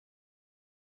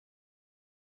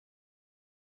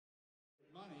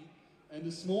And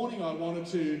this morning I wanted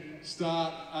to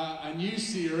start a new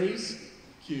series,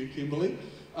 cue Kimberly,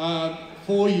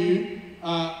 for you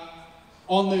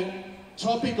on the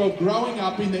topic of growing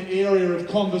up in the area of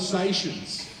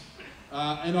conversations.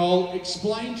 And I'll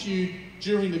explain to you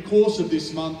during the course of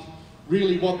this month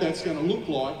really what that's going to look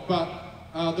like.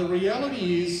 But the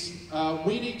reality is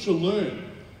we need to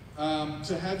learn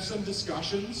to have some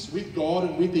discussions with God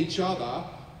and with each other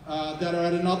that are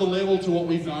at another level to what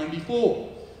we've known before.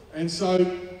 And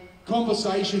so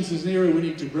conversations is an area we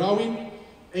need to grow in.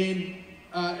 And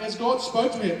as God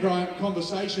spoke to me at growing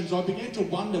conversations, I began to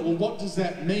wonder, well, what does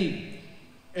that mean?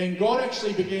 And God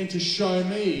actually began to show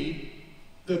me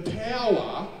the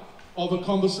power of a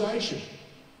conversation.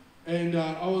 And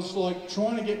I was like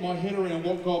trying to get my head around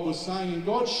what God was saying. And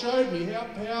God showed me how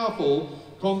powerful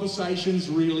conversations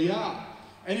really are.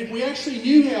 And if we actually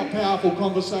knew how powerful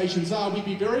conversations are, we'd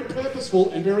be very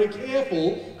purposeful and very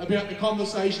careful about the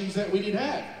conversations that we did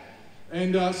have.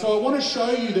 And so I want to show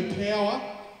you the power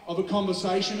of a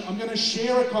conversation. I'm going to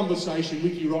share a conversation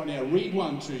with you right now, read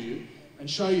one to you, and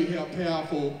show you how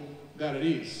powerful that it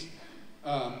is.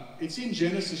 It's in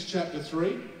Genesis chapter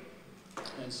 3.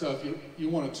 And so if you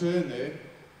want to turn there,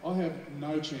 I have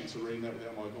no chance of reading that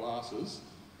without my glasses.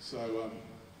 So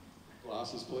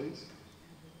glasses, please.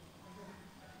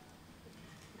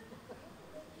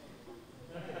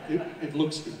 It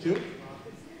looks good, too.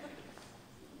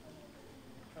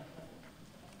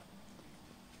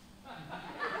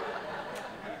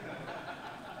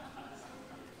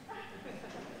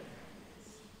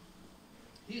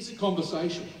 Here's a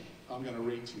conversation I'm going to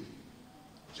read to you.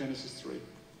 Genesis 3.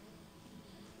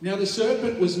 Now the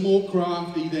serpent was more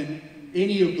crafty than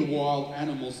any of the wild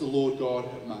animals the Lord God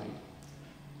had made.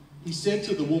 He said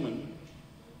to the woman,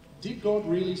 "Did God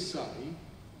really say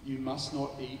you must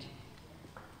not eat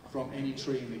from any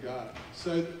tree in the garden?"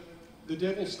 So the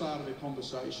devil started a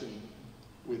conversation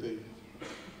with Eve.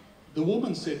 The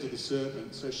woman said to the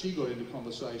serpent, so she got into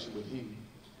conversation with him,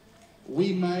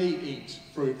 "We may eat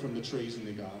fruit from the trees in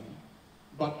the garden,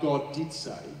 but God did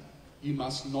say you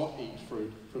must not eat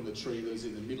fruit from the tree that is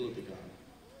in the middle of the garden,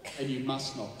 and you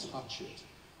must not touch it,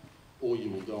 or you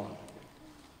will die."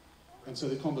 And so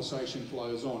the conversation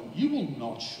flows on. "You will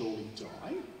not surely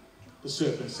die," the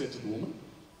serpent said to the woman.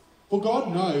 "For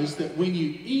God knows that when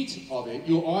you eat of it,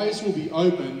 your eyes will be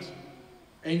opened,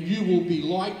 and you will be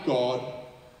like God,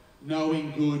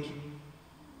 knowing good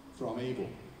from evil."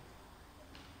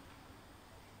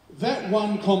 That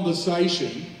one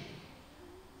conversation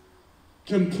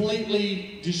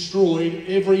completely destroyed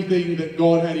everything that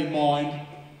God had in mind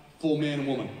for man and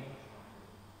woman.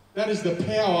 That is the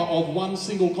power of one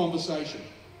single conversation.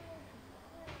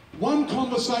 One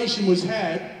conversation was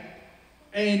had,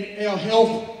 and our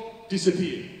health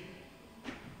disappeared.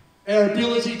 Our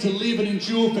ability to live and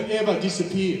endure forever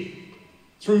disappeared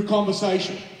through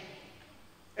conversation.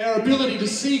 Our ability to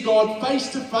see God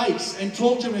face to face and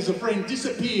talk to him as a friend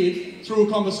disappeared through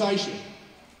a conversation.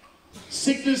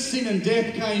 Sickness, sin and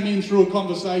death came in through a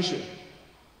conversation.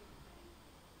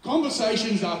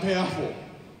 Conversations are powerful.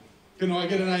 Can I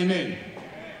get an amen?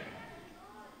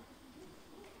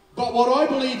 But what I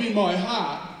believe in my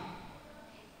heart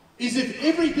is if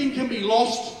everything can be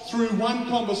lost through one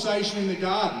conversation in the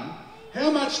garden, how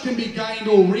much can be gained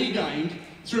or regained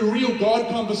through real God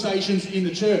conversations in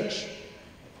the church?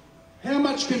 How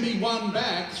much can be won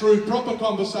back through proper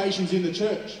conversations in the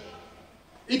church?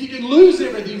 If you can lose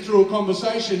everything through a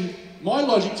conversation, my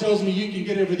logic tells me you can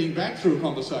get everything back through a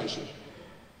conversation.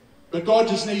 But God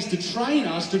just needs to train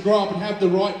us to grow up and have the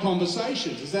right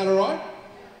conversations. Is that all right?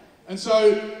 And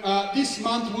so this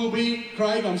month will be,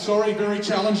 Craig, I'm sorry, very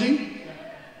challenging.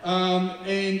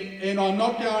 And I'm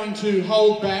not going to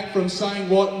hold back from saying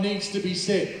what needs to be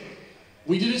said.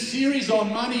 We did a series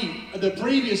on money the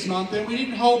previous month, and we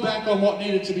didn't hold back on what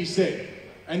needed to be said.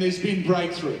 And there's been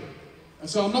breakthrough. And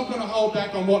so I'm not going to hold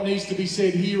back on what needs to be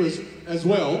said here as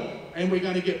well, and we're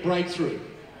going to get breakthrough.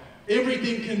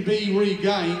 Everything can be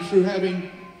regained through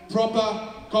having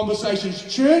proper conversations.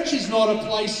 Church is not a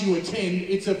place you attend,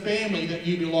 it's a family that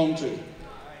you belong to.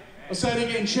 I'll say it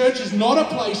again, church is not a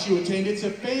place you attend, it's a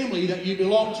family that you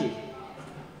belong to.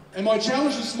 And my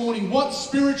challenge this morning, what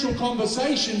spiritual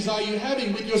conversations are you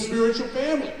having with your spiritual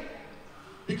family?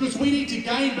 Because we need to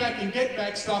gain back and get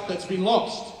back stuff that's been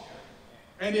lost.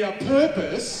 And our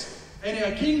purpose and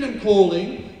our kingdom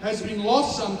calling has been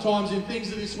lost sometimes in things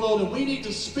of this world, and we need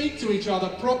to speak to each other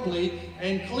properly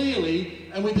and clearly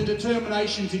and with the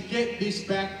determination to get this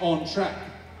back on track.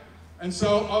 And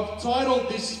so I've titled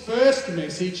this first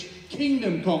message,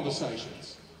 Kingdom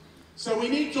Conversations. So we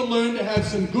need to learn to have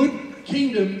some good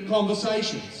kingdom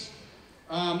conversations.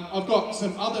 I've got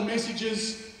some other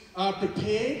messages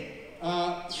prepared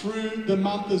through the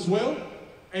month as well,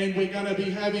 and we're going to be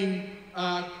having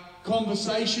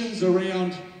conversations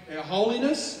around our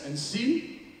holiness and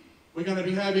sin. We're going to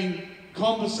be having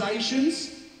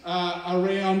conversations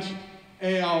around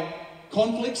our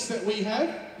conflicts that we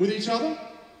have with each other.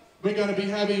 We're going to be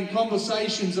having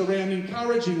conversations around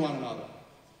encouraging one another.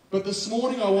 But this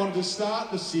morning I wanted to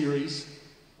start the series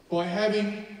by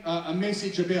having a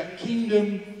message about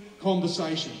kingdom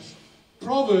conversations.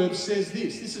 Proverbs says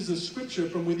this is a scripture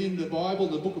from within the Bible,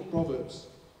 the book of Proverbs.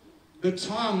 The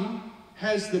tongue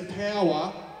has the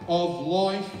power of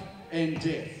life and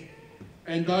death,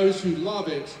 and those who love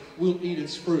it will eat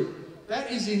its fruit.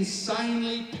 That is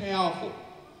insanely powerful,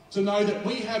 to know that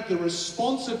we have the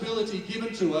responsibility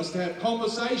given to us to have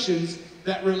conversations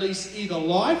that release either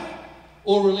life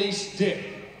or release death.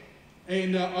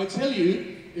 And I tell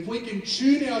you, if we can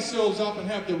tune ourselves up and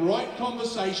have the right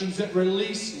conversations that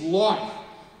release life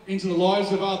into the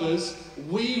lives of others,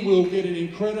 we will get an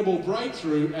incredible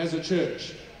breakthrough as a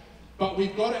church. But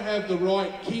we've got to have the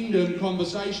right kingdom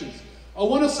conversations. I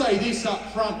want to say this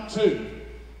up front too,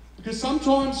 because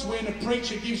sometimes when a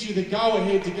preacher gives you the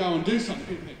go-ahead to go and do something,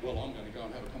 people think, well, I'm going to go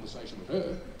and have a conversation with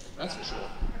her, that's for sure.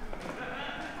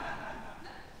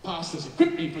 Pastor's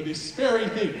equipped me for this very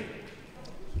thing.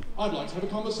 I'd like to have a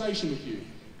conversation with you.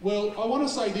 Well, I want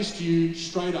to say this to you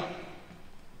straight up.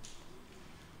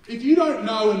 If you don't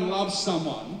know and love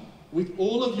someone with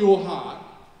all of your heart,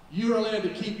 you're allowed to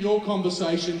keep your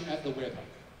conversation at the weather.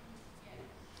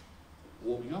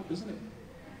 Warming up, isn't it?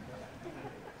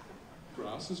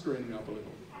 Grass is greening up a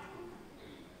little.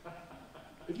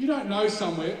 If you don't know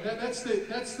somewhere, that's the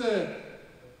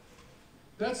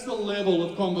level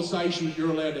of conversation that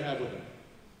you're allowed to have with them.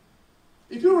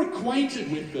 If you're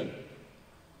acquainted with them,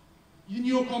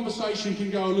 your conversation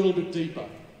can go a little bit deeper.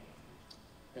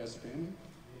 How's the family?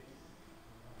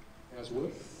 How's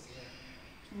work?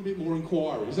 A little bit more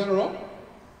inquiry. Is that all right?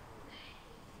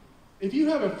 If you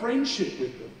have a friendship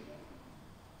with them,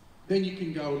 then you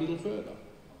can go a little further.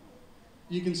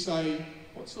 You can say,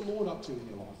 what's the Lord up to in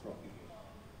your life right now?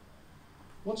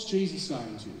 What's Jesus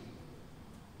saying to you?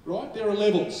 Right? There are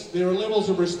levels. There are levels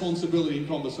of responsibility in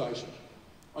conversation.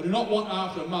 I do not want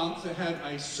after a month to have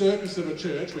a circus of a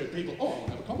church where people, I want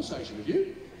to have a conversation with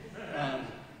you.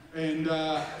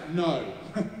 No.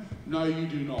 No, you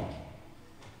do not.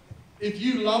 If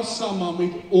you love someone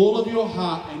with all of your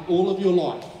heart and all of your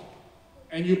life,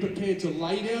 and you're prepared to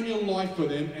lay down your life for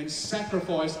them and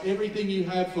sacrifice everything you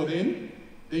have for them,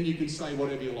 then you can say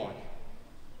whatever you like.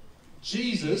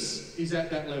 Jesus is at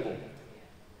that level.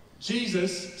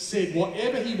 Jesus said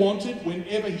whatever he wanted,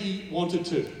 whenever he wanted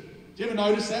to. Do you ever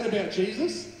notice that about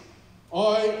Jesus?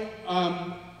 I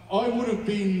would have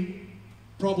been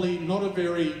probably not a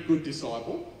very good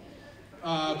disciple,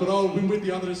 but I would have been with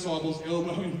the other disciples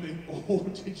elbowing them. Oh,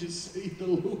 did you see the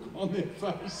look on their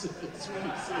faces when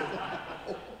he said,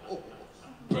 oh,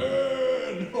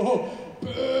 burn, oh,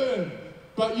 burn.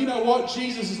 But you know what?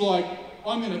 Jesus is like,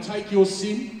 I'm going to take your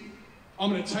sin. I'm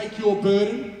going to take your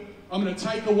burden. I'm going to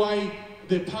take away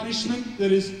the punishment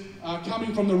that is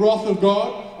coming from the wrath of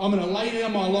God. I'm going to lay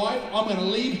down my life. I'm going to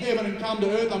leave heaven and come to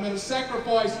earth. I'm going to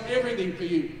sacrifice everything for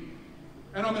you.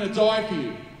 And I'm going to die for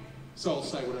you. So I'll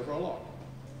say whatever I like.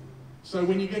 So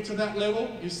when you get to that level,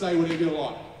 you say whatever you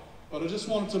like. But I just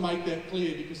wanted to make that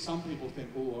clear, because some people think,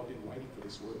 oh, I've been waiting for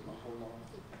this word my whole life.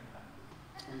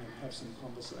 I'm going to have some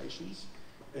conversations.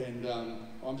 And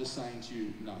I'm just saying to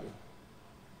you, no.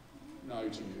 No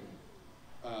to you.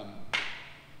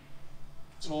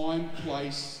 Time,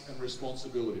 place, and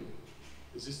responsibility.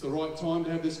 Is this the right time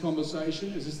to have this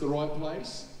conversation? Is this the right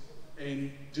place?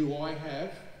 And do I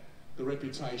have the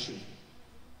reputation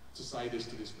to say this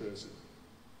to this person?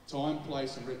 Time,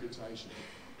 place, and reputation.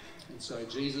 And so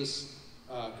Jesus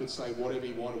could say whatever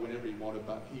he wanted, whenever he wanted,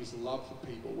 but his love for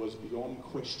people was beyond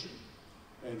question.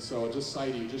 And so I just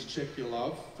say to you, just check your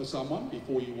love for someone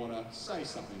before you want to say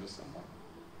something to someone.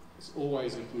 It's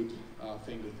always a good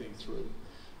thing to think through.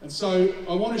 And so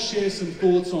I want to share some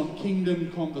thoughts on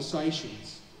kingdom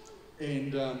conversations.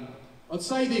 And I'd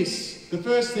say this, the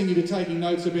first thing if you're taking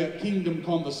notes about kingdom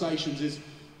conversations is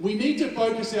we need to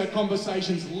focus our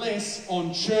conversations less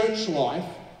on church life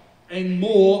and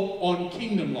more on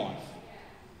kingdom life.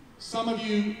 Some of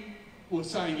you were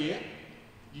saying, yeah,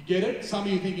 you get it. Some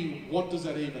of you thinking, what does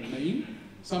that even mean?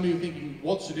 Some of you thinking,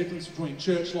 what's the difference between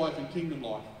church life and kingdom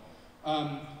life?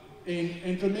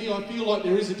 And for me, I feel like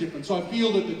there is a difference. I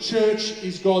feel that the church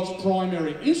is God's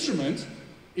primary instrument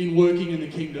in working in the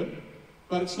kingdom,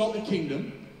 but it's not the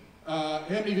kingdom. How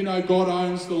many of you know God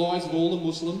owns the lives of all the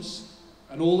Muslims,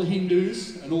 and all the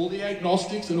Hindus and all the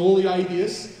agnostics and all the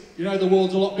atheists. You know, the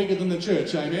world's a lot bigger than the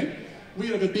church, amen? We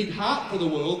have a big heart for the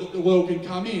world, that the world can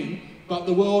come in, but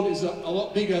the world is a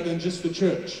lot bigger than just the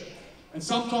church. And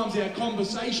sometimes our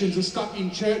conversations are stuck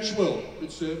in church world.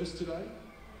 Good service today?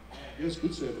 Yes,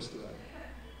 good service today.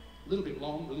 A little bit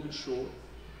long, a little bit short.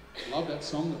 Love that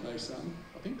song that they sung.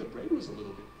 I think the bread was a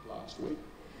little bit last week.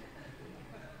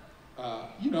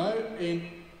 You know,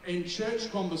 and church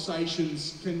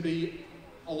conversations can be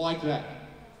like that.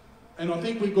 And I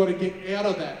think we've got to get out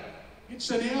of that. It's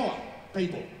an hour,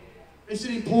 people. It's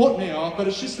an important hour, but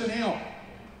it's just an hour.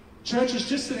 Church is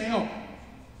just an hour,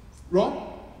 right?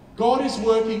 God is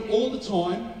working all the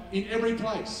time in every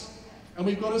place. And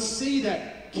we've got to see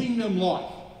that kingdom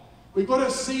life. We've got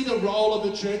to see the role of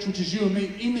the church, which is you and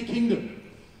me, in the kingdom.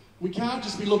 We can't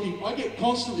just be looking. I get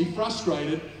constantly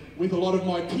frustrated with a lot of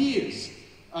my peers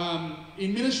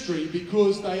in ministry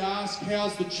because they ask,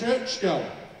 how's the church going?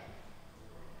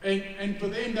 And for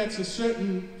them, that's a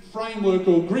certain framework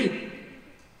or grid.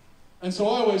 And so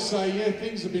I always say, yeah,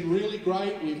 things have been really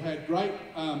great. We've had great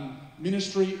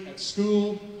ministry at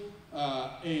school.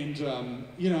 You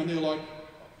know, and they're like,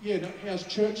 yeah, how's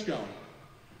church going?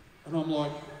 And I'm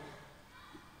like,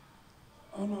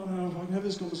 oh, no, if I can have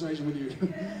this conversation with you.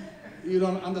 You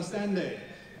don't understand that.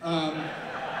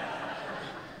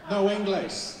 No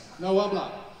English, no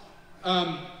habla.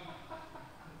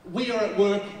 We are at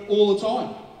work all the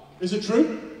time. Is it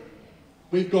true?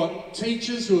 We've got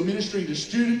teachers who are ministering to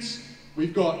students.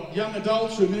 We've got young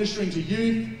adults who are ministering to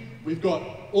youth. We've got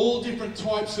all different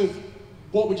types of,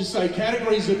 what would you say,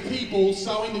 categories of people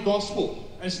sowing the gospel.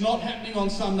 And it's not happening on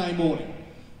Sunday morning.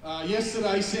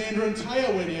 Yesterday, Sandra and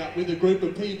Taya went out with a group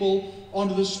of people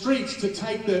onto the streets to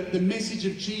take the message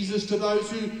of Jesus to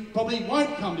those who probably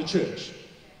won't come to church.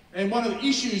 And one of the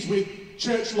issues with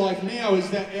church life now is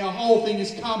that our whole thing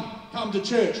is come to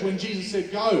church when Jesus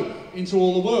said go into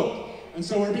all the world. And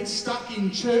so we're a bit stuck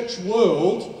in church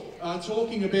world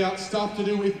talking about stuff to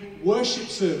do with worship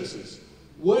services.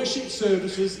 Worship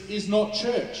services is not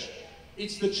church.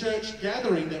 It's the church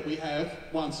gathering that we have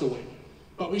once a week.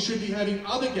 But we should be having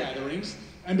other gatherings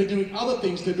and be doing other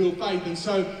things to build faith. And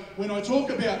so when I talk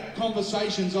about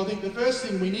conversations, I think the first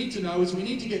thing we need to know is we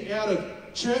need to get out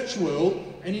of church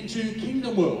world and into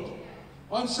kingdom world.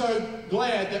 I'm so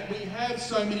glad that we have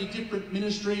so many different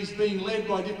ministries being led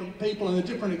by different people and the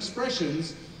different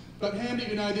expressions. But how many of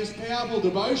you know there's powerful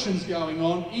devotions going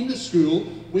on in the school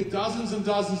with dozens and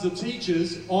dozens of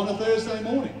teachers on a Thursday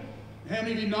morning? How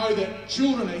many of you know that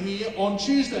children are here on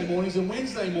Tuesday mornings and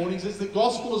Wednesday mornings as the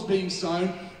gospel is being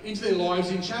sown into their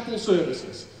lives in chapel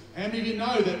services? How many of you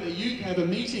know that the youth have a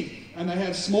meeting and they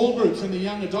have small groups, and the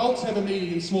young adults have a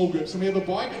meeting in small groups, and we have a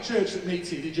biker church that meets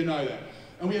here? Did you know that?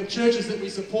 And we have churches that we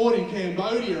support in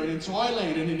Cambodia and in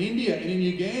Thailand and in India and in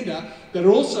Uganda that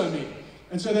are also meeting.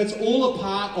 And so that's all a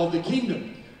part of the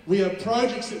kingdom. We have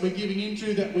projects that we're giving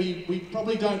into that we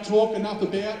probably don't talk enough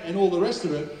about and all the rest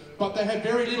of it, but they have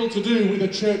very little to do with a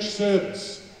church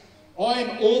service. I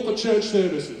am all for church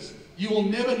services. You will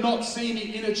never not see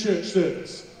me in a church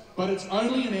service, but it's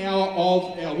only an hour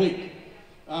of our week.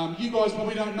 You guys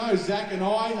probably don't know, Zach and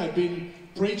I have been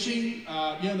preaching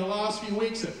in the last few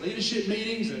weeks at leadership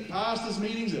meetings, at pastors'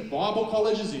 meetings, at Bible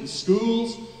colleges, in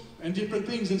schools, and different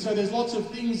things. And so there's lots of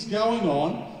things going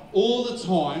on all the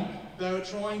time that are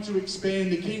trying to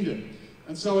expand the kingdom.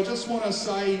 And so I just want to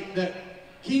say that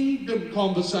kingdom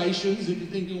conversations, if you're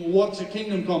thinking, well, what's a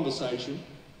kingdom conversation?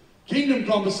 Kingdom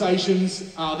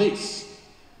conversations are this: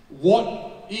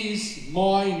 what is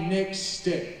my next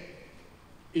step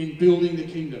in building the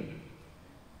kingdom?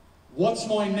 What's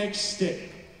my next step?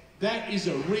 That is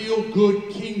a real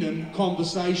good kingdom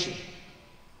conversation.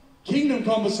 Kingdom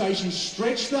conversations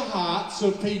stretch the hearts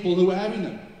of people who are having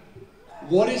them.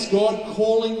 What is God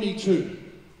calling me to?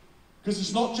 Because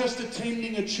it's not just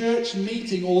attending a church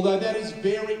meeting, although that is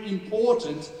very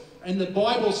important, and the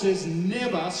Bible says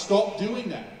never stop doing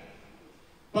that.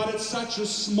 But it's such a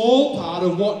small part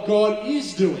of what God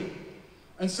is doing.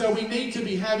 And so we need to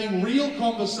be having real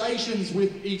conversations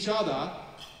with each other,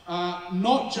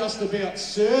 not just about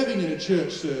serving in a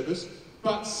church service,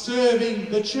 but serving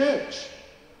the church.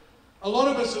 A lot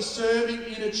of us are serving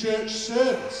in a church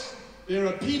service. There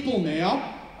are people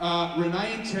now,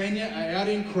 Renee and Tanya are out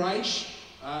in creche,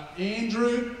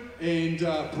 Andrew and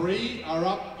Bree are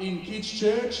up in kids'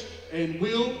 church, and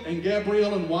Will and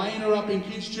Gabrielle and Wayne are up in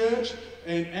kids' church,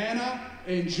 and Anna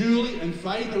and Julie and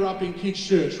Faith are up in kids'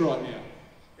 church right now.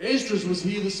 Esdras was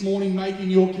here this morning making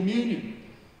your communion.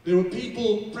 There were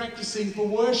people practicing for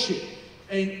worship,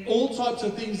 and all types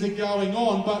of things are going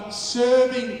on, but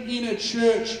serving in a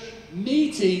church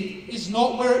meeting is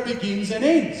not where it begins and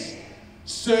ends.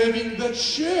 Serving the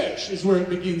church is where it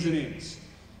begins and ends.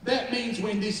 That means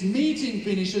when this meeting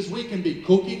finishes, we can be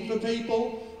cooking for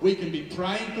people, we can be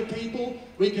praying for people,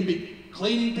 we can be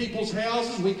cleaning people's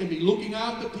houses, we can be looking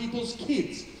after people's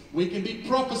kids, we can be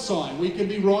prophesying, we can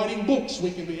be writing books,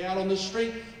 we can be out on the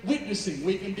street witnessing,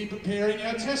 we can be preparing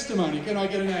our testimony. Can I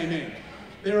get an amen?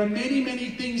 There are many,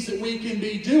 many things that we can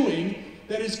be doing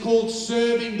that is called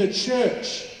serving the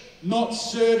church, not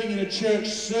serving in a church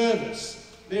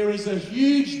service. There is a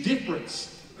huge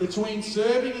difference between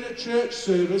serving in a church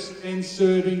service and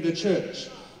serving the church.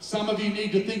 Some of you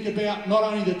need to think about not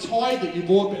only the tithe that you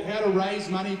bought, but how to raise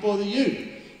money for the youth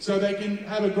so they can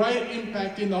have a greater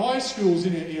impact in the high schools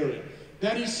in our area.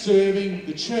 That is serving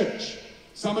the church.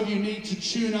 Some of you need to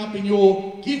tune up in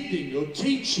your gifting, your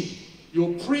teaching,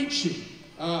 your preaching.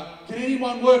 Can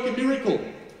anyone work a miracle?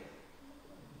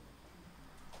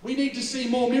 We need to see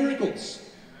more miracles.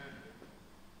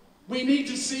 We need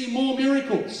to see more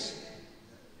miracles.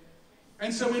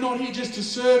 And so we're not here just to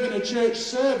serve in a church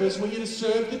service, we're here to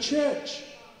serve the church.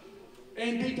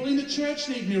 And people in the church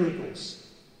need miracles.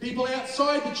 People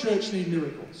outside the church need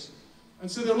miracles. And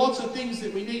so there are lots of things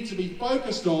that we need to be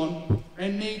focused on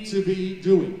and need to be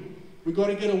doing. We've got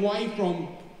to get away from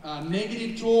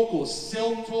negative talk or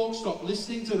self-talk, stop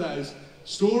listening to those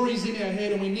stories in our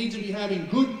head, and we need to be having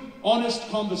good, honest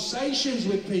conversations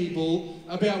with people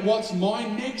about what's my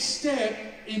next step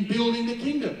in building the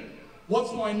kingdom.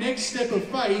 What's my next step of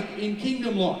faith in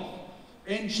kingdom life?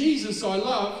 And Jesus, I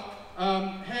love,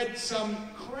 had some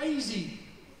crazy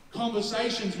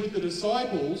conversations with the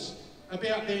disciples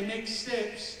about their next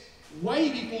steps way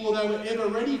before they were ever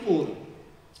ready for them.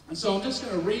 And so I'm just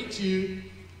going to read to you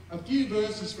a few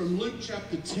verses from Luke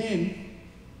chapter 10.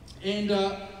 And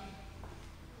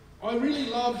I really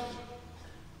love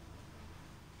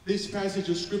this passage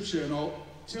of scripture, and I'll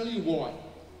tell you why.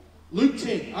 Luke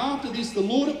 10, after this, the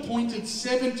Lord appointed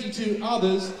 72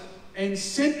 others and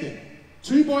sent them,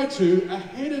 2 by 2,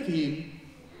 ahead of him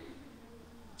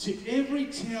to every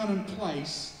town and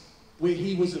place where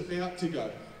he was about to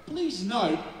go. Please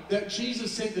note that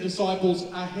Jesus sent the disciples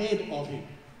ahead of him.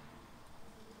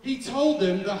 He told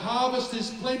them, the harvest is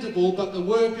plentiful, but the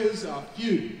workers are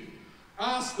few.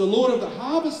 Ask the Lord of the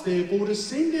harvest, therefore, to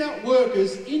send out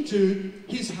workers into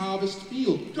his harvest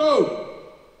field. Go!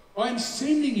 I am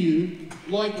sending you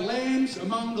like lambs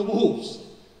among the wolves.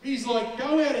 He's like,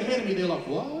 go out ahead of me. They're like,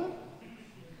 what?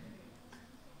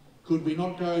 Could we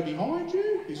not go behind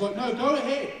you? He's like, no, go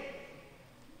ahead.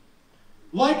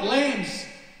 Like lambs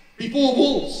before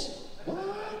wolves.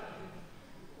 What?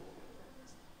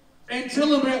 And tell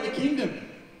them about the kingdom.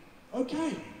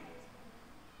 Okay.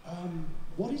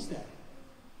 What is that?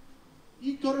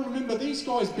 You've got to remember, these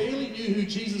guys barely knew who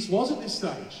Jesus was at this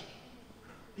stage.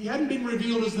 He hadn't been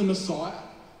revealed as the Messiah.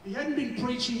 He hadn't been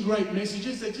preaching great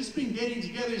messages. They'd just been getting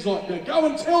together. He's like, now go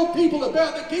and tell people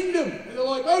about the kingdom. And they're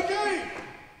like, okay.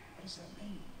 What does that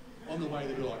mean? On the way,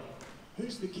 they're like,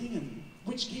 who's the king and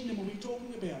which kingdom are we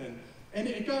talking about? And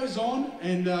it goes on,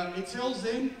 and it tells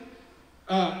them,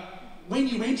 when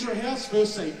you enter a house,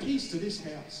 first say, peace to this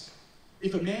house.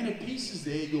 If a man of peace is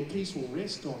there, your peace will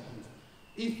rest on him.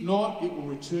 If not, it will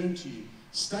return to you.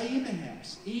 Stay in the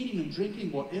house, eating and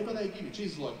drinking whatever they give you.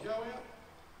 Jesus is like, go out,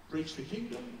 preach the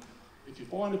kingdom. If you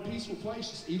find a peaceful place,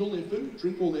 just eat all their food,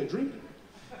 drink all their drink.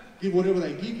 Give whatever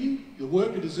they give you. The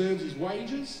worker deserves his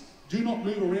wages. Do not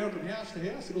move around from house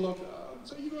to house. They're like,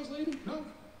 so you guys leaving? No.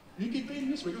 You keep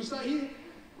feeding us. We're going to stay here.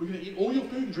 We're going to eat all your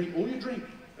food and drink all your drink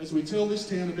as we tell this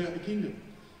town about the kingdom.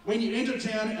 When you enter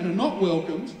town and are not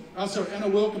welcomed, and are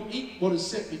welcome, eat what is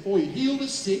set before you. Heal the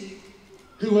sick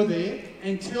who are there,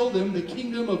 and tell them the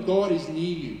kingdom of God is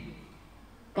near you.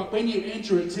 But when you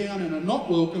enter a town and are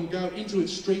not welcome, go into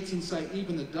its streets and say,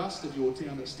 even the dust of your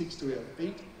town that sticks to our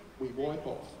feet, we wipe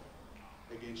off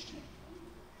against you.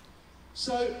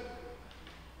 So,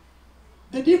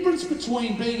 the difference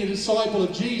between being a disciple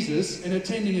of Jesus and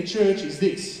attending a church is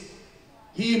this.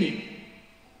 Hear me.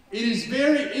 It is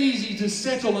very easy to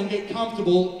settle and get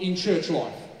comfortable in church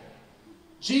life.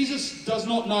 Jesus does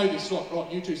not know this. Like,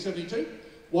 right, you 272.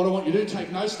 What I want you to do,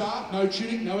 take no staff, no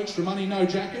tunic, no extra money, no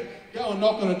jacket. Go and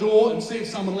knock on a door and see if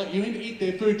someone will let you in to eat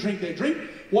their food, drink their drink.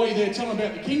 While you're there, tell them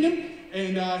about the kingdom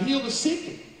and heal the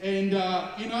sick. And,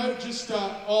 I'll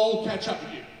catch up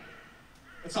with you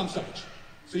at some stage.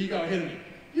 So you go ahead of me.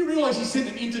 You realise he sent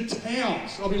them into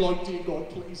towns. I'll be like, dear God,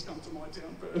 please come to my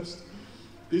town first.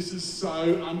 This is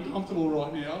so uncomfortable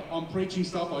right now. I'm preaching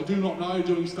stuff I do not know,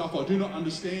 doing stuff I do not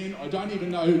understand. I don't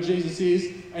even know who Jesus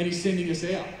is, and he's sending us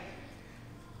out.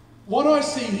 What I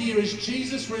see here is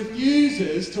Jesus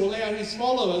refuses to allow his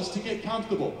followers to get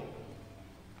comfortable.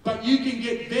 But you can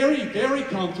get very, very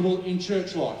comfortable in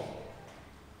church life.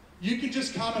 You can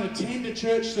just come and attend a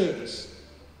church service.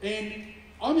 And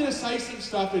I'm going to say some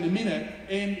stuff in a minute,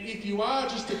 and if you are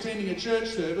just attending a church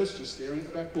service, just staring at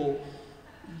the back wall,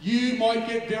 you might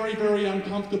get very, very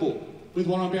uncomfortable with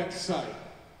what I'm about to say.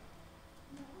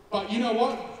 But you know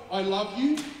what? I love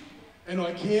you, and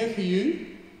I care for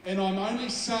you, and I'm only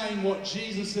saying what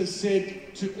Jesus has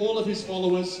said to all of his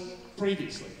followers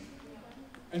previously.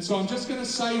 And so I'm just going to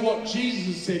say what Jesus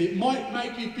has said. It might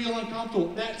make you feel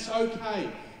uncomfortable. That's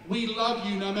okay. We love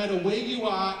you no matter where you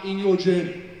are in your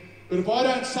journey. But if I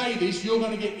don't say this, you're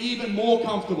going to get even more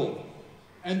comfortable.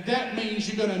 And that means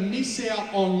you're going to miss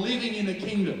out on living in the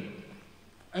kingdom.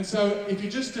 And so if you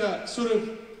just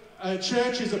a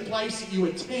church is a place that you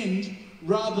attend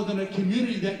rather than a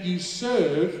community that you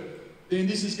serve, then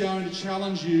this is going to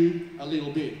challenge you a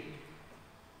little bit.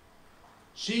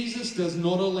 Jesus does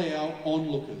not allow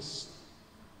onlookers.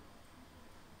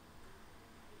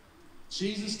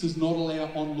 Jesus does not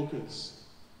allow onlookers.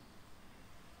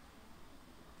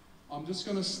 I'm just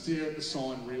going to stare at the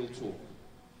sign, Real Talk.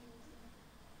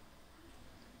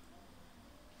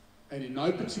 And in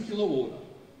no particular order,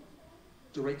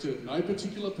 directed at no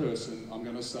particular person, I'm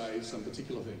going to say some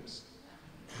particular things.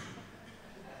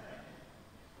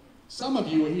 Some of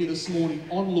you are here this morning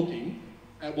onlooking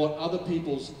at what other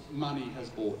people's money has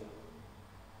bought.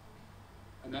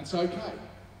 And that's okay.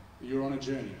 You're on a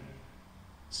journey.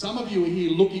 Some of you are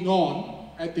here looking on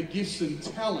at the gifts and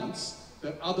talents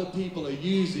that other people are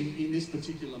using in this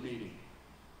particular meeting.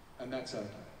 And that's okay.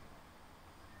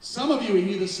 Some of you are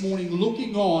here this morning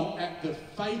looking on at the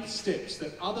faith steps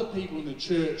that other people in the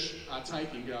church are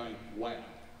taking, going, wow,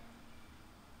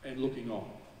 and looking on.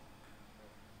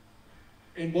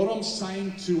 And what I'm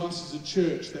saying to us as a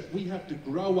church, that we have to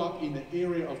grow up in the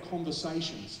area of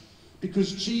conversations,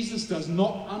 because Jesus does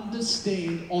not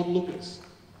understand onlookers.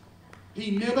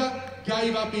 He never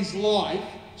gave up his life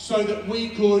so that we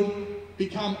could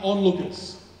become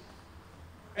onlookers.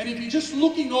 And if you're just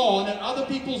looking on at other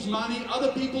people's money,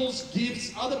 other people's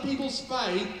gifts, other people's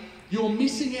faith, you're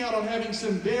missing out on having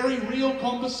some very real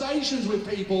conversations with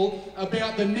people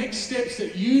about the next steps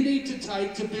that you need to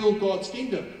take to build God's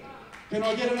kingdom. Can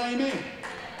I get an amen?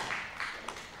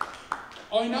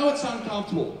 I know it's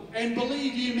uncomfortable, and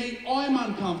believe you me, I'm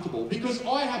uncomfortable because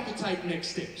I have to take next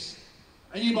steps.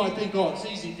 And you might think, oh, it's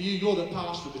easy for you, you're the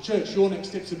pastor of the church, your next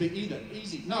steps are a bit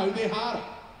easy. No, they're harder.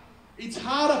 It's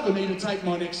harder for me to take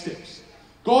my next steps.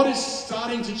 God is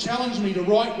starting to challenge me to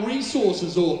write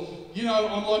resources, or, you know,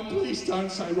 I'm like, please don't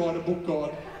say write a book,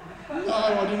 God. No,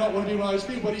 I do not want to be one of those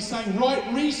people. But he's saying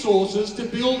write resources to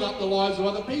build up the lives of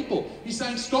other people. He's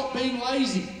saying stop being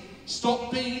lazy.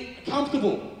 Stop being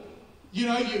comfortable. You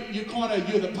know, you're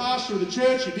the pastor of the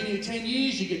church, you've been here 10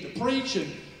 years, you get to preach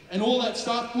and all that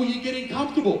stuff. Well, you're getting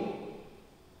comfortable.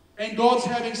 And God's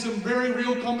having some very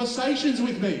real conversations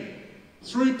with me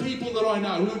through people that I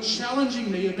know who are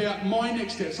challenging me about my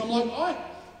next steps. I'm like,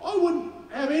 I wouldn't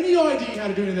have any idea how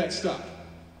to do any of that stuff.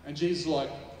 And Jesus is like,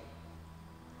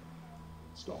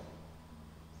 stop.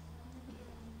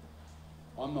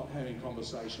 I'm not having a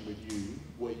conversation with you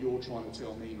where you're trying to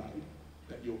tell me, mate,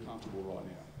 that you're comfortable right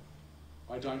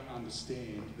now. I don't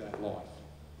understand that life.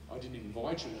 I didn't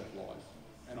invite you to that life,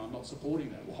 and I'm not supporting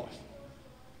that life.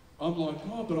 I'm like,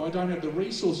 oh, but I don't have the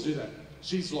resources to do that.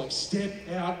 She's like, step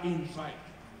out in faith,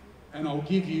 and I'll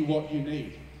give you what you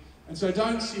need. And so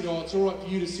don't sit, oh, it's all right for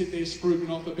you to sit there spruiking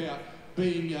off about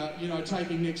being,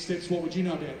 taking next steps. What would you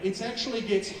know about it? It actually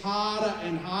gets harder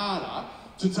and harder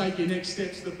to take your next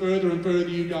steps the further and further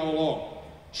you go along.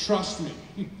 Trust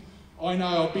me. I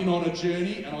know I've been on a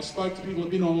journey, and I spoke to people who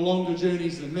have been on longer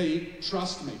journeys than me.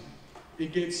 Trust me,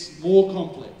 it gets more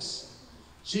complex.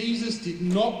 Jesus did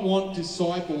not want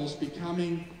disciples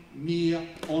becoming mere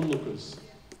onlookers.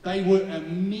 They were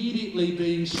immediately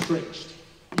being stretched.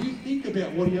 You think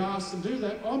about what he asked them to do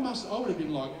that. I would have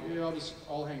been like, yeah,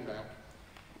 I'll hang back.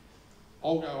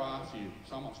 I'll go after you.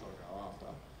 Someone's got to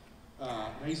go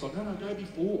after. And he's like, no, go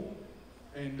before.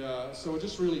 And so we're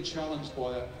just really challenged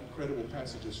by that incredible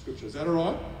passage of Scripture. Is that all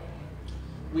right?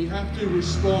 We have to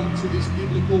respond to this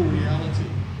biblical reality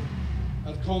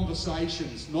of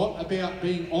conversations, not about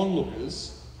being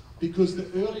onlookers, because the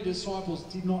early disciples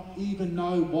did not even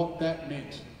know what that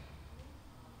meant.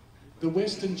 The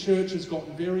Western church has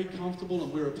gotten very comfortable,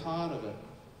 and we're a part of it.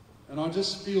 And I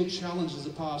just feel challenged as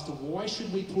a pastor. Why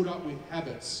should we put up with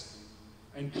habits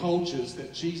and cultures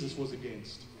that Jesus was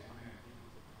against?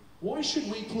 Why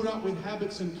should we put up with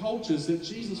habits and cultures that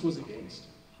Jesus was against?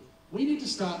 We need to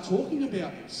start talking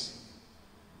about this.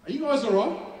 Are you guys all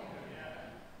right?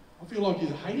 I feel like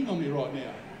you're hating on me right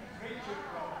now.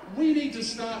 we need to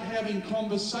start having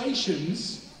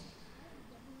conversations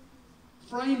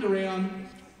framed around,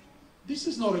 this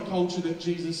is not a culture that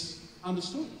Jesus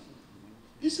understood.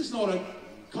 This is not a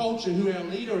culture who our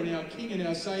leader and our King and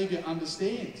our Saviour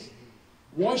understands.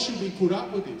 Why should we put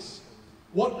up with this?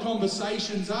 What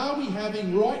conversations are we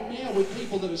having right now with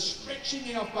people that are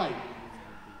stretching our faith?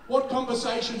 What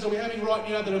conversations are we having right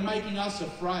now that are making us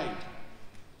afraid?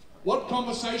 What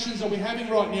conversations are we having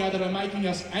right now that are making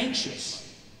us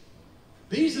anxious?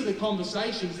 These are the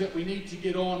conversations that we need to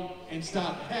get on and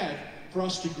start to have for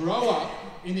us to grow up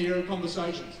in the area of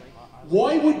conversations.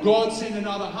 Why would God send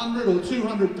another 100 or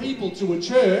 200 people to a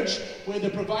church where the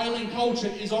prevailing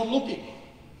culture is onlooking?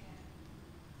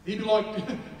 He'd be like,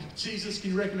 Jesus,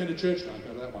 can you recommend a church? Don't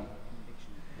go to that one.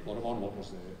 A lot of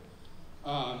onlookers there.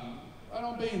 And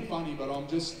I'm being funny, but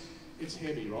it's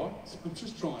heavy, right? So I'm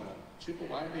just trying to chip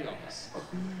away at the ice.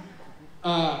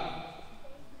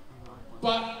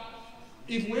 But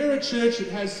if we're a church that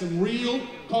has some real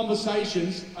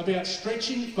conversations about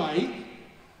stretching faith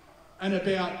and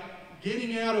about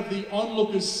getting out of the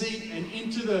onlooker's seat and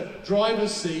into the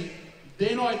driver's seat,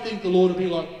 then I think the Lord will be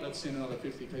like, let's send another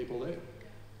 50 people there.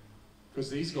 Because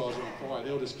these guys are on fire,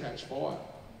 they'll just catch fire.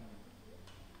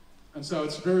 And so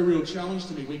it's a very real challenge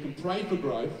to me. We can pray for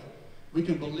growth, we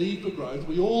can believe for growth.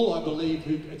 We all, I believe,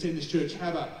 who attend this church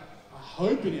have a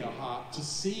hope in our heart to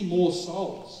see more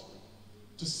souls,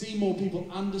 to see more people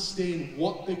understand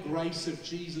what the grace of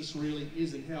Jesus really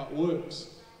is and how it works.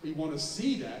 We want to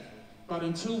see that, but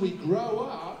until we grow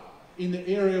up in the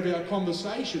area of our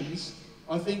conversations,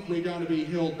 I think we're going to be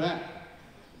held back.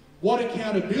 What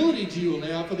accountability do you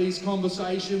allow for these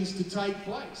conversations to take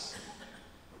place?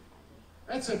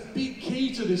 That's a big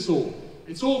key to this all.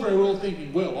 It's all very well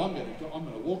thinking, well, I'm going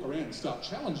to walk around and start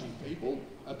challenging people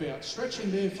about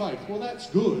stretching their faith. Well, that's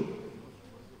good.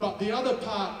 But the other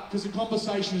part, because the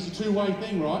conversation is a two-way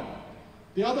thing, right?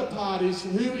 The other part is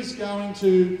who is going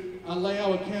to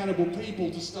allow accountable people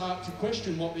to start to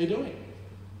question what they're doing?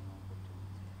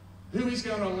 Who is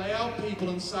going to allow people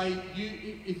and say,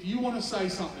 if you want to say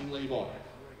something, Levi, I'm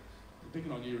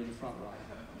picking on you in the front row.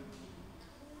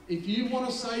 If you want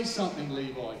to say something,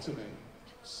 Levi, to me,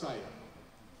 say it.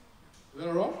 Is that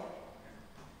all right?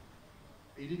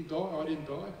 He didn't die, I didn't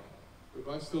die. We're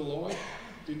both still alive.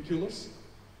 Didn't kill us.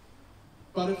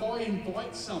 But if I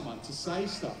invite someone to say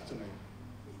stuff to me,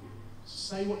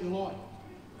 say what you like.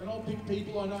 And I'll pick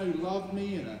people I know who love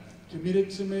me and are committed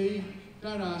to me.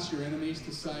 Don't ask your enemies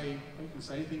to say, you can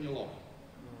say anything you like.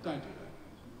 Don't do that.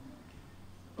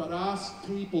 But ask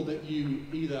people that you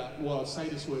either, well, I'd say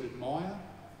this word, admire,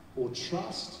 or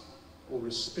trust, or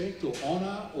respect, or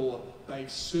honour, or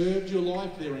they've served your life,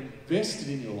 they're invested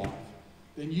in your life.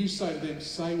 Then you say to them,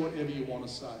 say whatever you want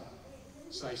to say.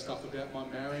 Say stuff about my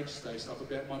marriage, say stuff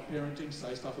about my parenting,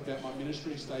 say stuff about my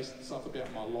ministry, say stuff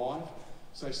about my life,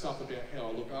 say stuff about how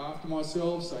I look after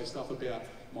myself, say stuff about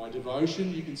my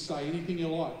devotion. You can say anything you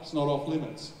like. It's not off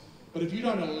limits. But if you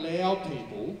don't allow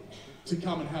people to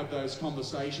come and have those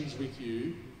conversations with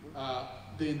you,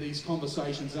 then these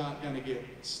conversations aren't going to get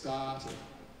started.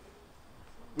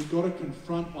 We've got to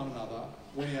confront one another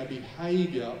when our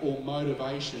behaviour or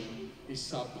motivation is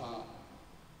subpar.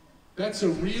 That's a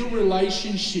real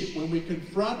relationship when we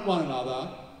confront one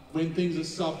another when things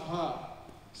are subpar.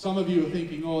 Some of you are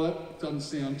thinking, oh, that doesn't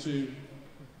sound too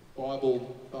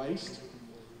Bible-based.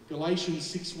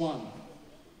 Galatians 6:1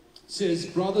 says,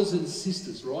 brothers and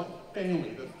sisters, right?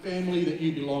 Family, the family that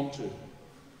you belong to.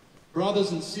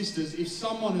 Brothers and sisters, if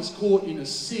someone is caught in a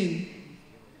sin,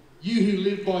 you who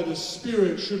live by the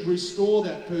Spirit should restore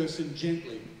that person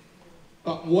gently.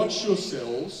 But watch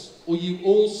yourselves, or you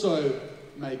also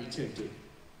may be tempted.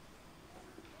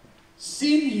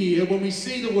 Sin here, when we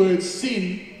see the word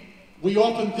sin, we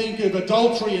often think of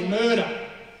adultery and murder.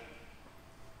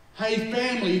 Hey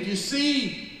family, if you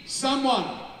see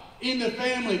someone in the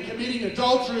family committing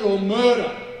adultery or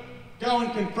murder, go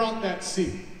and confront that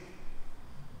sin.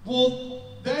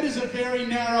 Well, that is a very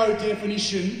narrow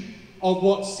definition of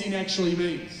what sin actually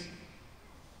means.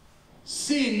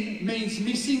 Sin means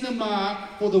missing the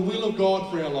mark for the will of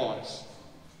God for our lives.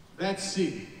 That's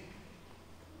sin.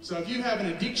 So if you have an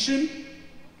addiction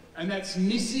and that's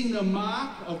missing the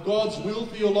mark of God's will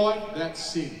for your life, that's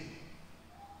sin.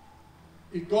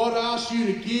 If God asks you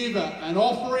to give an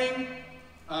offering,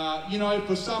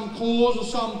 for some cause or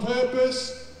some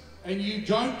purpose, and you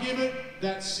don't give it,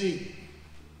 that's sin.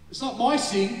 It's not my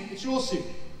sin, it's your sin.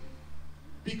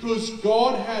 Because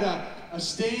God had a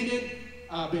standard,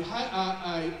 a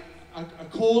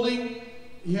calling,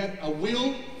 He had a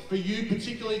will for you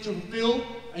particularly to fulfill,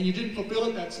 and you didn't fulfill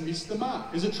it, that's missed the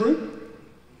mark. Is it true?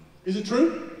 Is it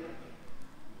true?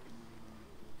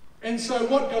 And so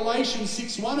what Galatians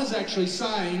 6:1 is actually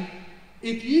saying,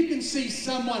 if you can see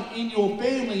someone in your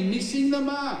family missing the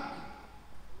mark,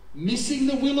 missing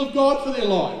the will of God for their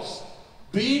lives,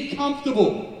 being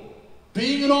comfortable,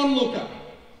 being an onlooker,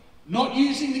 not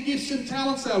using the gifts and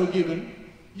talents they were given,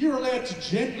 you're allowed to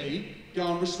gently go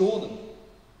and restore them.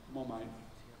 Come on, mate.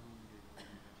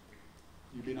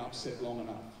 You've been upset long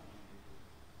enough.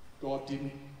 God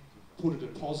didn't put a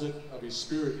deposit of His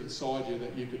Spirit inside you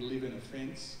that you could live in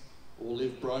offence or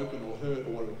live broken or hurt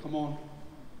or whatever. Come on.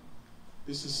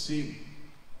 This is sin.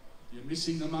 You're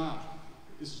missing the mark.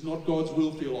 This is not God's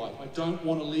will for your life. I don't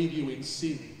want to leave you in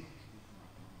sin.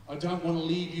 I don't want to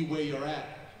leave you where you're at.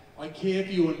 I care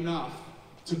for you enough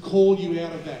to call you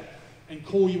out of that and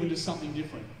call you into something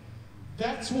different.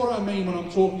 That's what I mean when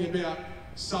I'm talking about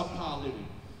subpar living.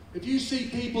 If you see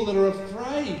people that are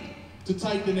afraid to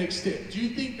take the next step, do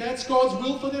you think that's God's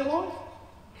will for their life?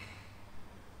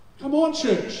 Come on,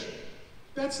 church.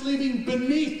 That's living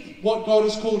beneath what God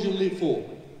has called you to live for.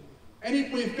 And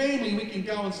if we're family, we can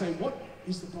go and say, what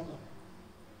is the problem?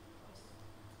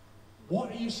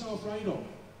 What are you so afraid of?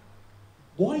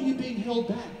 Why are you being held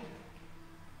back?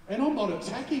 And I'm not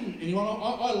attacking anyone.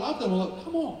 I love them. I'm like,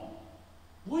 come on.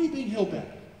 Why are you being held back?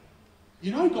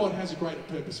 You know God has a greater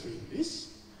purpose for you than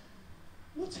this.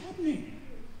 What's happening?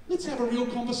 Let's have a real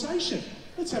conversation.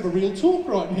 Let's have a real talk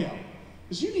right now.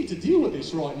 Because you need to deal with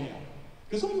this right now.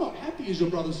 Because I'm not happy as your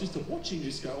brother and sister watching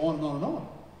this go on and on and on.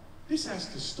 This has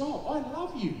to stop. I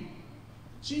love you.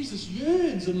 Jesus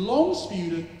yearns and longs for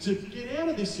you to get out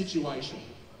of this situation.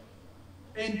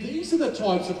 And these are the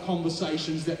types of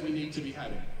conversations that we need to be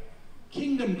having.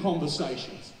 Kingdom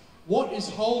conversations. What is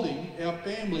holding our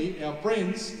family, our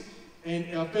friends,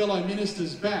 and our fellow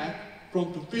ministers back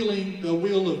from fulfilling the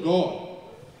will of God?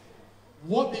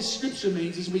 What this scripture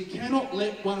means is we cannot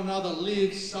let one another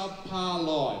live subpar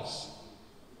lives.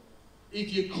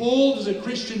 If you're called as a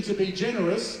Christian to be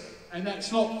generous and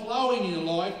that's not flowing in your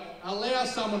life, allow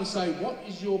someone to say, what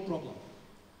is your problem?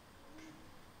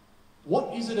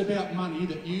 What is it about money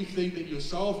that you think that you're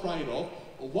so afraid of?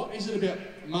 Or what is it about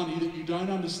money that you don't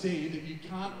understand, that you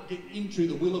can't get into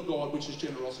the will of God, which is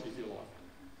generosity for your life?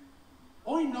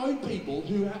 I know people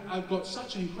who have got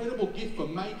such an incredible gift for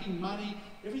making money.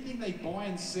 Everything they buy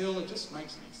and sell, it just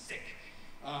makes me sick.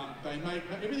 They make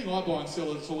everything I buy and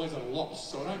sell, it's always at a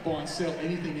loss, so I don't buy and sell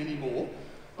anything anymore.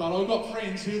 But I've got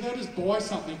friends who they'll just buy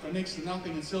something for next to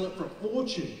nothing and sell it for a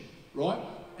fortune, right?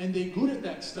 And they're good at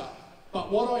that stuff.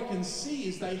 But what I can see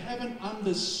is they haven't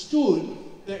understood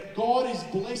that God is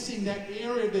blessing that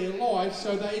area of their life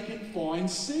so they can find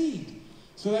seed.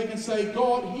 So they can say,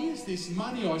 God, here's this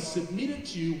money I submitted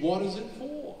to you, what is it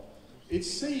for? It's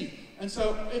seed. And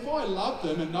so if I love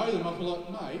them and know them, I feel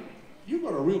like, mate, you've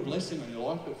got a real blessing in your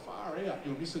life, but far out,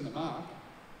 you're missing the mark.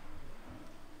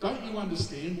 Don't you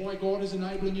understand why God is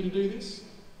enabling you to do this?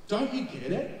 Don't you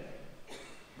get it?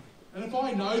 And if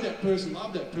I know that person,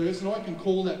 love that person, I can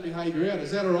call that behaviour out.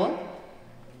 Is that all right?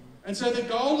 And so the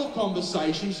goal of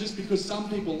conversations, just because some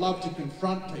people love to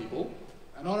confront people,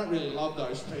 and I don't really love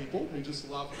those people who just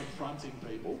love confronting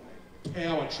people,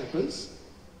 power trippers.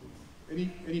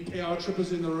 Any power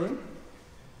trippers in the room?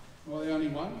 Am I the only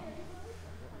one?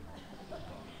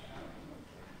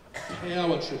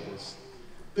 Power trippers.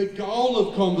 The goal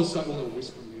of conversation... Well, they're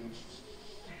whispering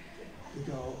now.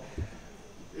 The goal...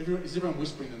 Is everyone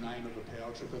whispering the name of a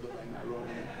power tripper that they know right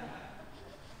now?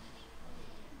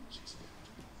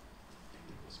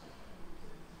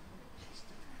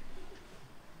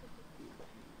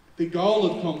 The goal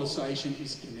of conversation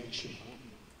is connection,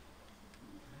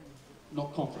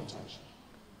 not confrontation.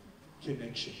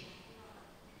 Connection.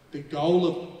 The goal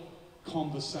of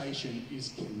conversation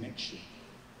is connection,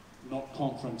 not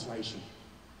confrontation.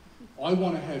 I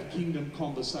want to have kingdom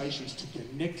conversations to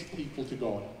connect people to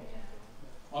God.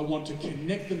 I want to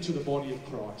connect them to the body of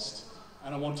Christ,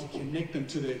 and I want to connect them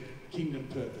to their kingdom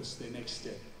purpose, their next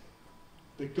step.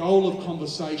 The goal of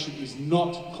conversation is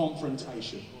not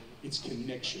confrontation, it's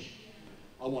connection.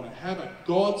 I want to have a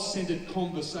God-centered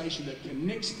conversation that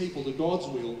connects people to God's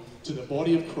will, to the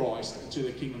body of Christ, and to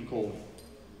the kingdom calling.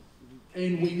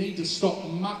 And we need to stop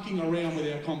mucking around with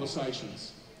our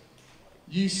conversations.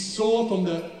 You saw from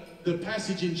the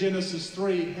passage in Genesis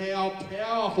 3 how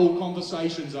powerful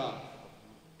conversations are.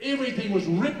 Everything was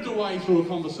ripped away through a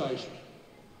conversation.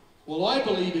 Well, I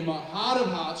believe in my heart of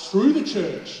hearts, through the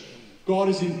church, God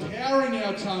is empowering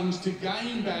our tongues to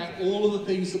gain back all of the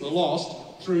things that were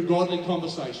lost through godly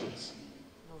conversations.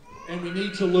 And we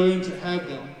need to learn to have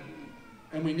them,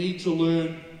 and we need to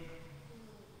learn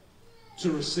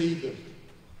to receive them.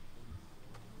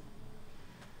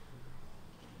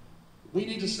 we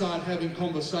need to start having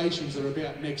conversations that are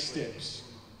about next steps.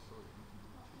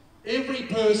 Every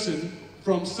person,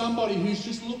 from somebody who's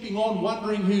just looking on,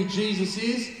 wondering who Jesus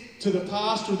is, to the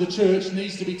pastor of the church,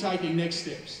 needs to be taking next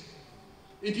steps.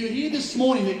 If you're here this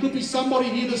morning, there could be somebody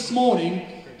here this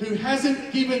morning who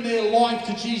hasn't given their life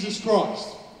to Jesus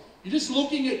Christ. You're just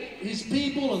looking at his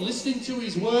people and listening to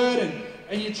his word,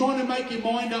 and you're trying to make your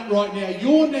mind up right now.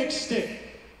 Your next step,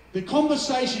 the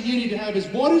conversation you need to have is,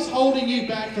 what is holding you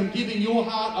back from giving your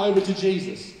heart over to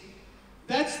Jesus?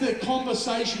 That's the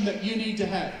conversation that you need to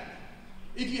have.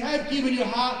 If you have given your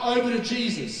heart over to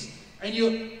Jesus and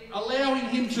you're allowing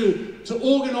him to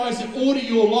organise and order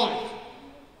your life,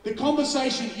 the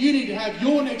conversation you need to have,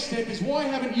 your next step is, why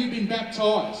haven't you been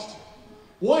baptised?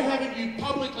 Why haven't you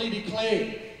publicly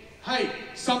declared, hey,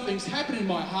 something's happened in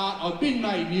my heart, I've been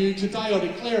made new, today I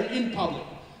declare it in public.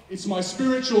 It's my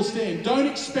spiritual stand. Don't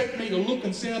expect me to look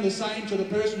and sound the same to the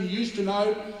person you used to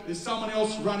know. There's someone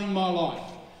else running my life.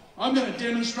 I'm going to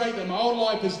demonstrate that my old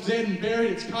life is dead and buried,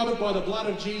 it's covered by the blood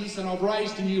of Jesus, and I've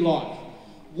raised a new life.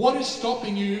 What is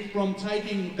stopping you from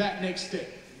taking that next step?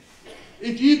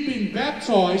 If you've been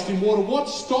baptised in water,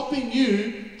 what's stopping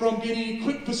you from getting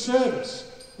equipped for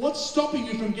service? What's stopping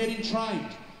you from getting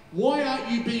trained? Why aren't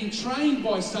you being trained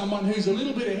by someone who's a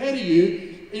little bit ahead of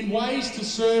you in ways to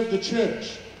serve the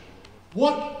church?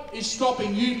 What is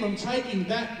stopping you from taking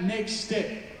that next step?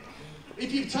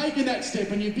 If you've taken that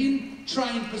step and you've been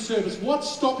trained for service,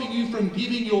 what's stopping you from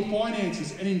giving your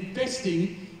finances and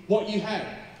investing what you have?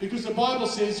 Because the Bible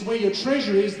says, where your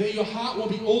treasure is, there your heart will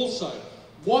be also.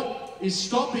 What is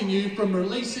stopping you from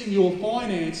releasing your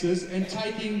finances and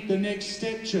taking the next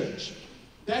step, church?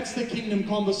 That's the kingdom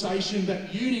conversation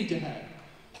that you need to have.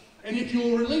 And if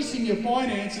you're releasing your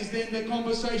finances, then the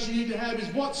conversation you need to have is,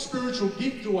 what spiritual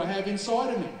gift do I have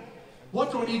inside of me?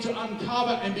 What do I need to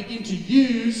uncover and begin to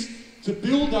use to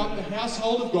build up the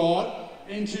household of God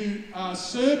and to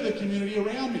serve the community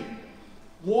around me?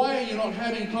 Why are you not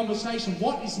having a conversation?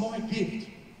 What is my gift?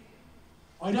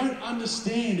 I don't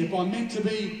understand if I'm meant to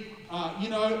be,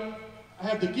 I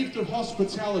have the gift of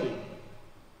hospitality.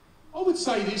 I would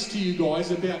say this to you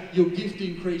guys about your gift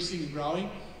increasing and growing.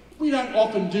 We don't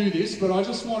often do this, but I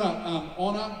just want to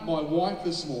honour my wife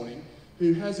this morning,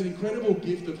 who has an incredible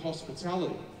gift of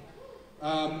hospitality.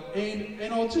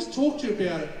 And I'll just talk to you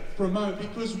about it for a moment,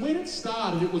 because when it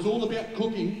started, it was all about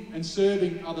cooking and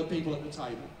serving other people at the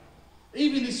table.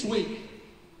 Even this week,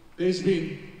 there's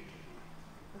been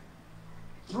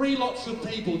 3 lots of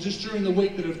people just during the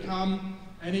week that have come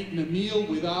and eaten a meal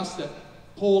with us that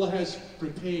Paula has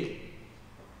prepared.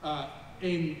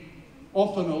 And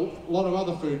often a lot of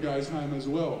other food goes home as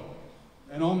well.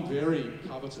 And I'm very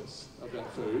covetous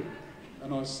about food,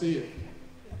 and I see it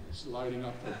just loading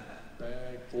up the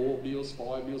bag, 4 meals,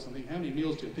 5 meals. I think, how many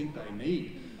meals do you think they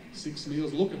need? 6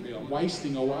 meals? Look at me, I'm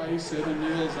wasting away 7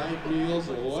 meals, 8 meals,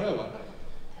 or whatever.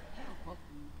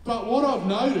 But what I've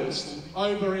noticed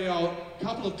over our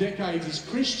couple of decades as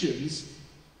Christians,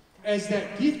 as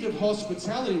that gift of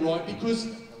hospitality, right, because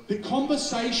the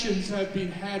conversations have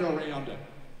been had around it.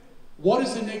 What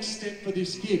is the next step for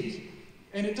this gift?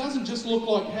 And it doesn't just look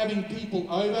like having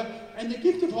people over. And the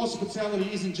gift of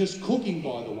hospitality isn't just cooking,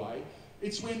 by the way.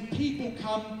 It's when people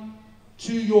come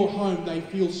to your home, they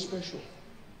feel special.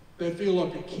 They feel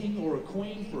like a king or a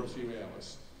queen for a few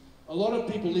hours. A lot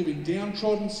of people live in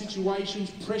downtrodden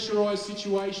situations, pressurised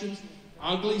situations,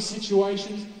 ugly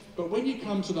situations. But when you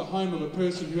come to the home of a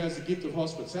person who has the gift of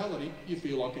hospitality, you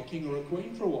feel like a king or a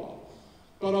queen for a while.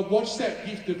 But I've watched that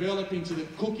gift develop into the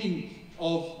cooking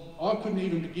of, I couldn't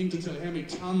even begin to tell you how many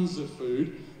tons of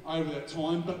food over that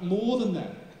time, but more than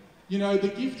that. You know, the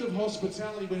gift of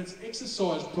hospitality, when it's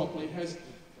exercised properly, has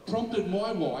prompted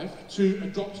my wife to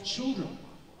adopt children,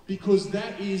 because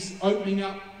that is opening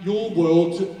up your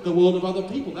world to the world of other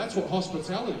people. That's what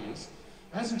hospitality is.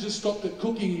 It hasn't just stopped at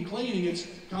cooking and cleaning, it's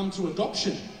come to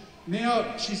adoption.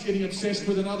 Now she's getting obsessed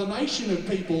with another nation of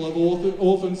people, of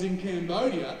orphans in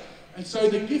Cambodia. And so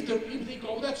the gift of, you think,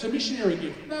 oh, that's a missionary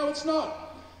gift. No, it's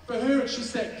not. For her, it's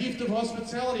just that gift of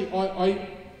hospitality.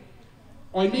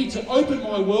 I need to open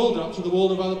my world up to the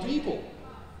world of other people.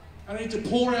 And I need to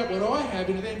pour out what I have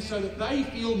into them so that they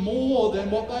feel more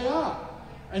than what they are,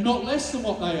 and not less than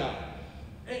what they are.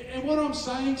 And what I'm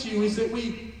saying to you is that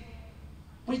we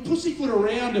pussyfoot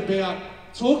around about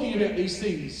talking about these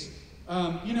things.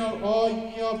 Oh,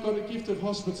 yeah, I've got a gift of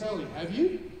hospitality. Have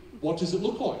you? What does it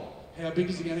look like? How big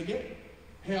is it going to get?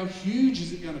 How huge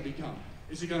is it going to become?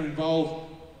 Is it going to involve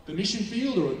the mission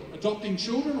field or adopting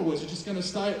children, or is it just going to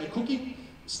stay at the cooking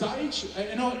stage?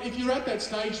 And if you're at that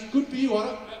stage, good for you.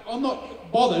 I'm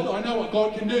not bothered. I know what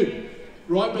God can do.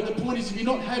 right? But the point is, if you're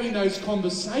not having those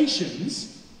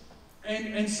conversations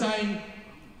and saying,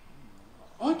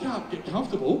 I can't get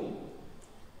comfortable,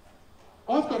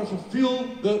 I've got to fulfill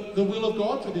the will of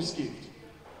God for this gift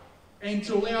and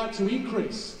to allow it to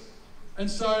increase. And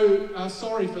so,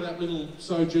 sorry for that little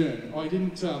sojourn. I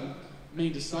didn't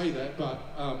mean to say that, but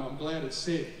I'm glad it's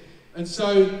said. And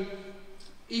so,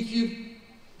 if you've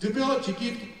developed your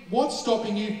gift, what's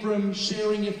stopping you from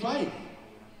sharing your faith?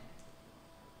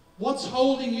 What's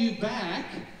holding you back,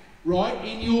 right,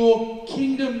 in your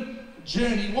kingdom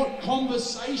journey? What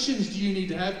conversations do you need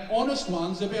to have, honest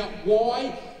ones, about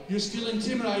why you're still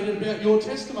intimidated about your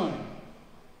testimony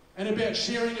and about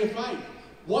sharing your faith?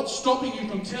 What's stopping you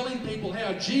from telling people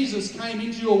how Jesus came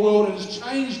into your world and has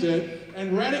changed it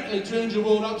and radically turned your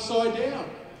world upside down?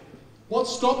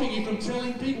 What's stopping you from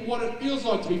telling people what it feels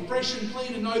like to be fresh and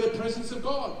clean and know the presence of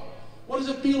God? What does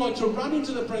it feel like to run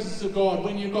into the presence of God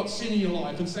when you've got sin in your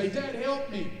life and say, Dad, help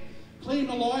me, clean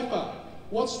my life up?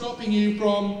 What's stopping you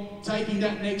from taking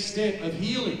that next step of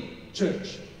healing,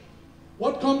 church?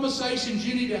 What conversations do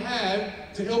you need to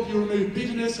have to help you remove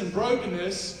bitterness and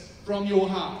brokenness from your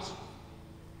heart?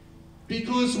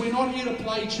 Because we're not here to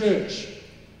play church.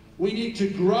 We need to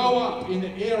grow up in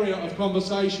the area of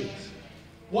conversations.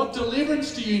 What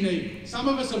deliverance do you need? Some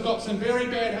of us have got some very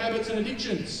bad habits and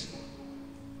addictions.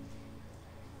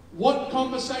 What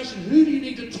conversation? Who do you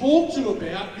need to talk to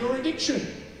about your addiction?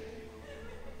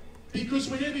 Because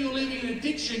whenever you're living in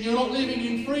addiction, you're not living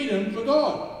in freedom for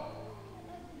God.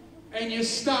 And you're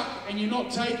stuck and you're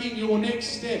not taking your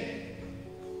next step.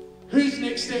 Whose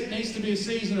next step needs to be a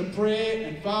season of prayer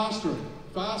and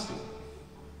fasting?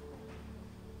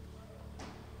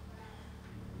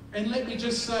 And let me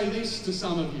just say this to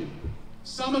some of you.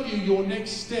 Some of you, your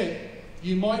next step,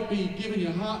 you might be giving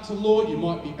your heart to the Lord, you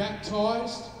might be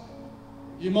baptised,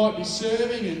 you might be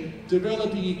serving and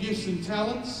developing your gifts and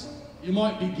talents, you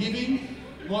might be giving,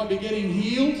 you might be getting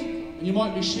healed, and you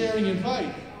might be sharing your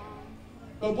faith.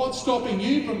 But what's stopping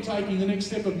you from taking the next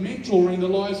step of mentoring the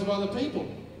lives of other people?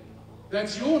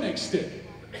 That's your next step.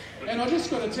 And I just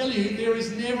got to tell you, there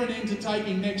is never an end to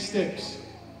taking next steps.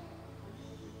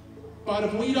 But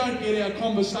if we don't get our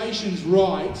conversations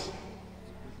right,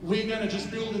 we're going to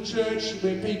just build a church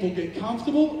where people get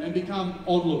comfortable and become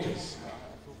onlookers.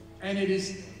 And it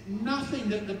is nothing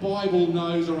that the Bible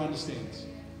knows or understands.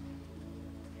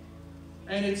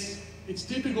 And it's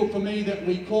difficult for me that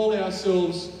we call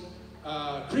ourselves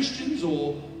Christians,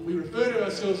 or we refer to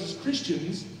ourselves as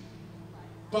Christians,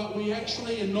 but we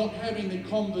actually are not having the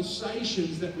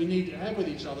conversations that we need to have with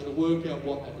each other to work out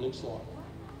what that looks like.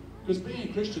 Because being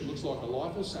a Christian looks like a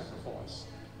life of sacrifice.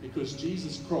 Because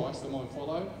Jesus Christ, the one I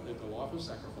follow, lived a life of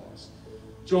sacrifice.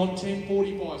 John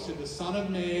 10:45 said the Son of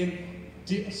Man,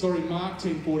 Mark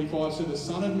 10:45 said the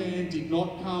Son of Man did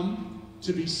not come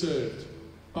to be served,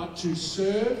 but to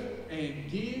serve and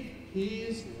give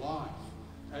his life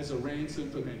as a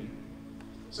ransom for many.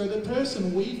 So the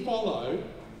person we follow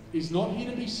is not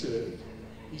here to be served.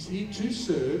 He's here to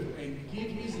serve and give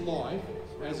his life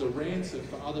as a ransom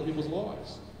for other people's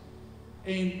lives.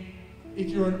 And if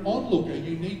you're an onlooker,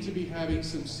 you need to be having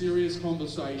some serious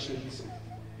conversations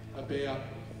about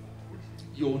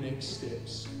your next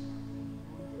steps.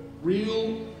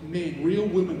 Real men, real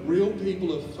women, real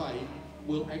people of faith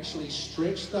will actually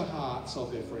stretch the hearts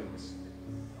of their friends.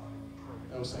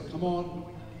 They'll say, come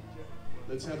on,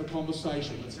 let's have a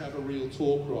conversation. Let's have a real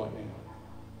talk right now.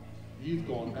 You've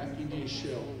gone back into your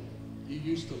shell. You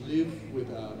used to live with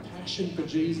a passion for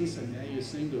Jesus, and now you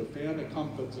seem to have found a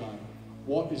comfort zone.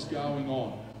 What is going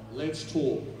on? Let's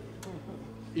talk.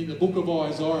 In the book of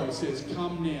Isaiah, it says,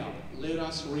 come now, let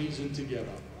us reason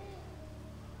together.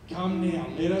 Come now,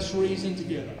 let us reason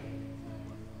together.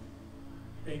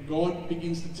 And God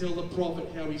begins to tell the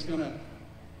prophet how he's going to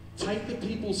take the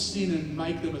people's sin and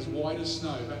make them as white as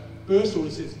snow. But first of all,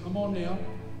 he says, come on now,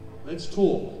 let's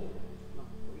talk.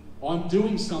 I'm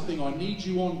doing something. I need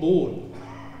you on board.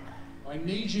 I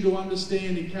need you to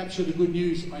understand and capture the good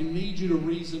news. I need you to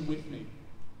reason with me.